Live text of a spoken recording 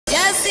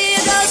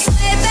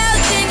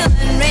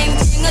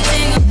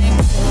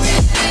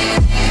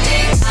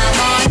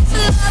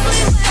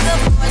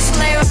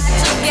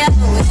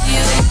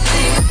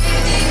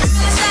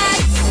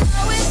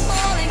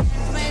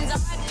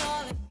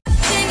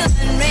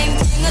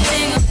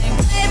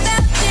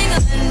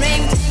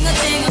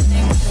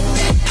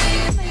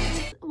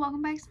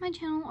welcome back to my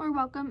channel, or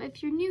welcome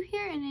if you're new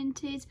here. And in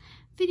today's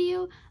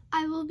video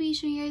I will be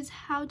showing you guys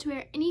how to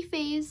wear any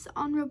face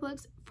on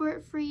Roblox for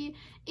free.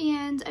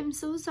 And I'm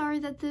so sorry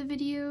that the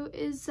video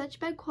is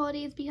such bad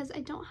quality. It's because I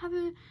don't have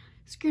a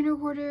screen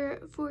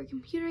recorder for a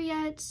computer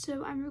yet,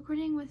 so I'm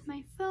recording with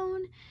my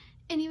phone.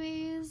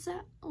 Anyways,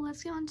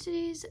 let's get on to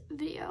today's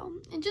video.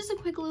 And just a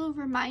quick little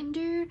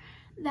reminder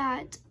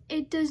that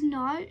it does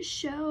not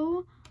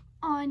show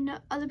on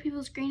other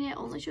people's screen, it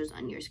only shows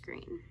on your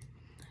screen.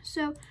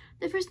 So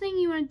the first thing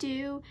you want to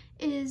do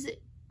is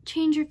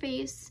change your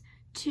face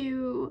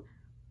to,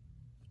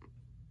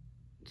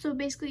 so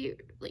basically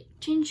like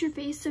change your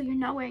face so you're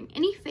not wearing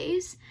any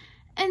face.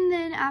 And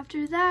then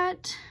after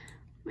that,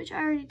 which I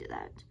already did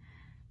that,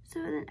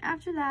 so then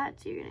after that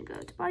you're going to go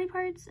to body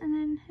parts and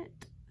then hit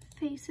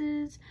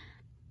faces,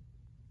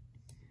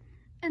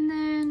 and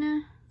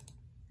then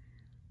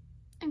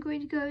I'm going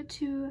to go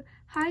to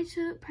high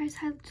to price,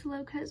 high to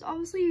low, because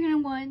obviously you're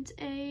going to want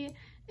a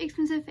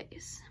expensive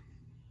face.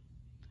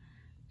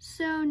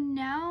 So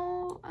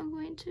now I'm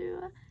going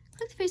to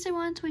click the face I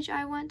want, which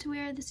I want to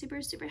wear the super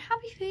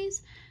happy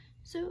face.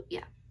 So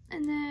yeah,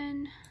 and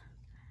then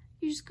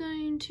you're just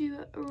going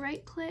to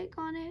right click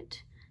on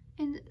it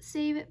and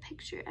save it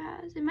picture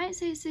as. It might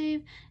say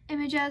save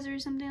image as or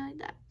something like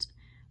that,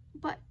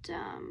 but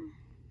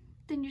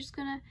then you're just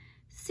gonna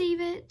save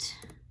it,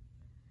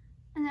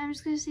 and then I'm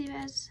just gonna save it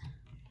as,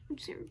 I'm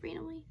just gonna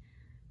randomly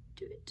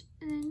do it,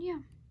 and then yeah.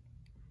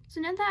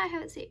 So now that I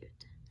have it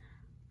saved,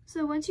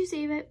 so once you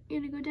save it,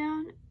 you're gonna go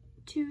down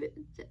to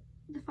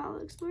the file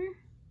explorer,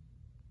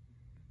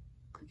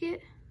 click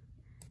it,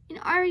 and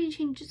I already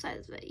changed the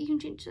size of it. You can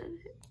change the size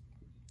of it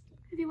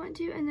if you want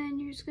to, and then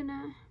you're just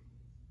gonna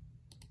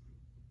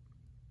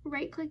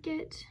right click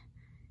it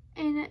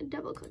and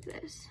double click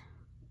this.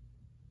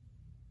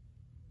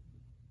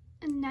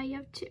 And now you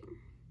have two.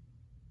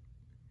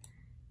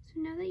 So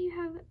now that you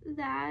have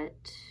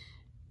that,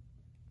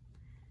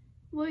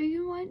 what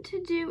you want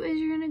to do is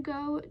you're going to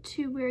go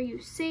to where you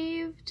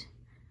saved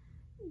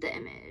the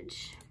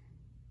image.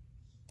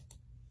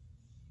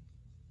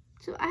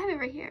 So I have it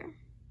right here.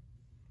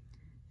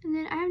 And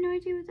then I have no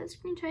idea what that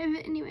screenshot of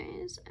it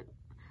anyways.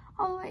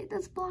 Oh wait,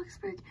 that's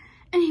Bloxburg.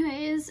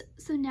 Anyways,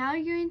 so now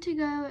you're going to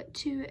go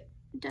to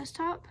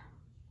desktop,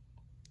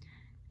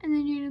 and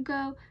then you're going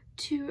to go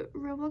to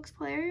Roblox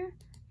player.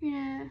 You're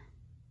gonna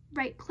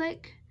right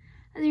click,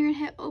 and then you're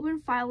gonna hit open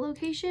file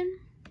location,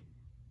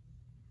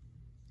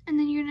 and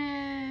then you're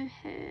gonna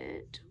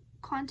hit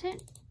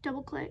content,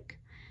 double click,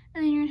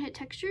 and then you're gonna hit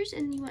textures,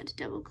 and then you want to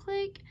double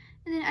click,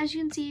 and then as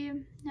you can see,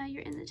 now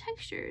you're in the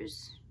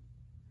textures.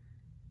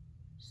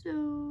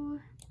 So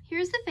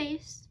here's the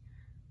face,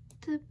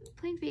 the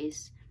plain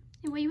face,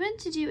 and what you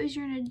want to do is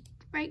you're gonna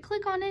right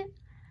click on it,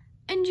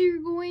 and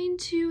you're going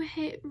to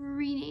hit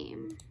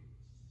rename.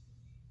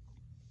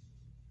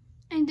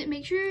 And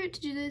make sure to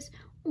do this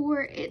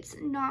or it's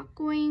not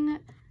going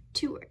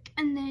to work.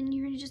 And then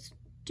you're gonna just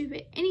do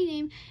it any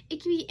name.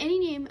 It can be any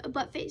name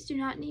but face. Do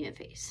not name it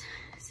face.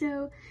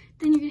 So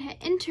then you're gonna hit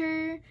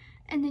enter,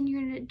 and then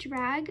you're gonna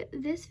drag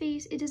this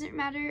face. It doesn't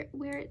matter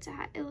where it's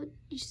at. You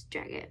just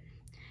drag it.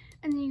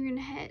 And then you're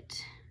gonna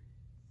hit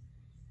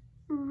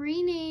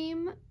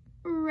rename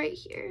right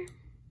here.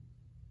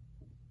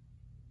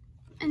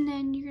 And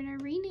then you're gonna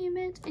rename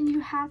it, and you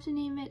have to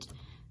name it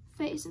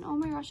face. And oh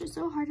my gosh, it's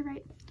so hard to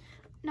write.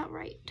 Not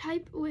right,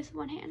 type with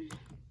one hand.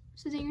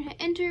 So then you're gonna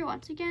hit enter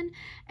once again,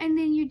 and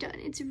then you're done.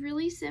 It's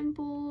really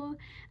simple.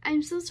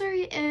 I'm so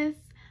sorry if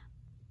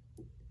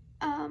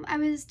I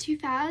was too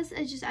fast.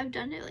 I've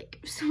done it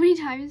like so many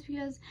times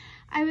because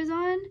I was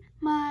on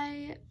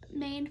my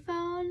main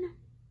phone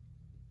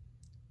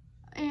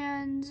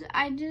and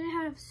I didn't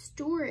have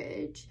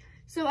storage,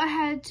 so I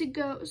had to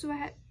go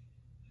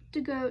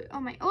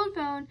on my old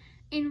phone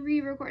and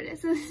re-record it.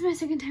 So this is my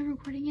second time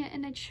recording it,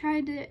 and I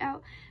tried it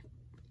out.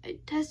 I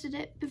tested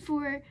it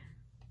before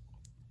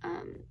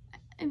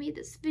I made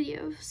this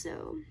video,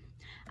 so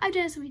I've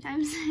done it so many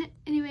times.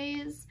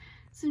 Anyways,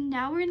 so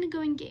now we're gonna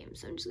go in game,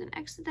 so I'm just gonna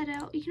exit that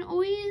out. You can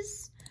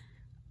always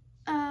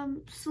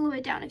slow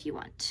it down if you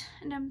want,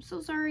 and I'm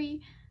so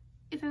sorry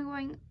if I'm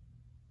going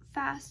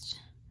fast.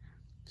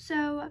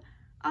 So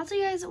I'll tell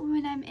you guys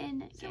when I'm in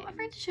game. So I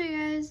forgot to show you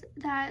guys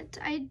that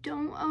I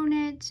don't own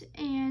it,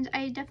 and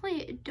I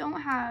definitely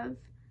don't have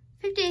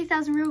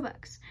 58,000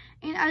 Robux.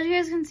 And as you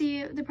guys can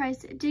see, the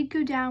price did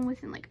go down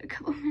within like a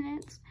couple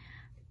minutes,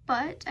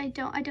 but I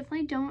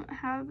definitely don't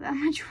have that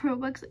much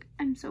Robux. Like,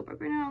 I'm so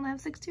broke right now. I only have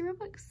 60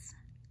 Robux.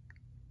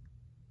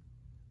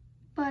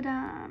 But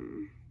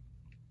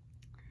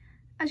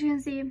as you can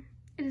see, it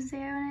doesn't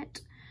say I own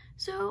it.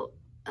 So,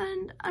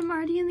 and I'm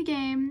already in the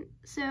game.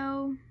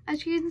 So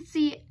as you can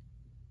see,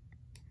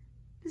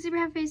 the super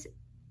happy face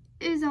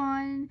is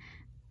on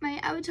my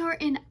avatar,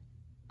 and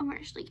oh my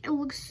gosh, like it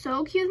looks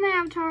so cute with my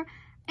avatar,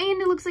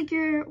 and it looks like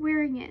you're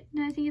wearing it,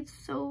 and I think it's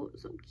so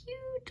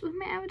cute with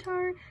my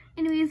avatar.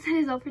 Anyways, that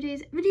is all for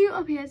today's video. I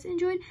hope you guys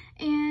enjoyed,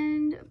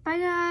 and bye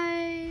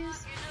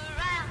guys.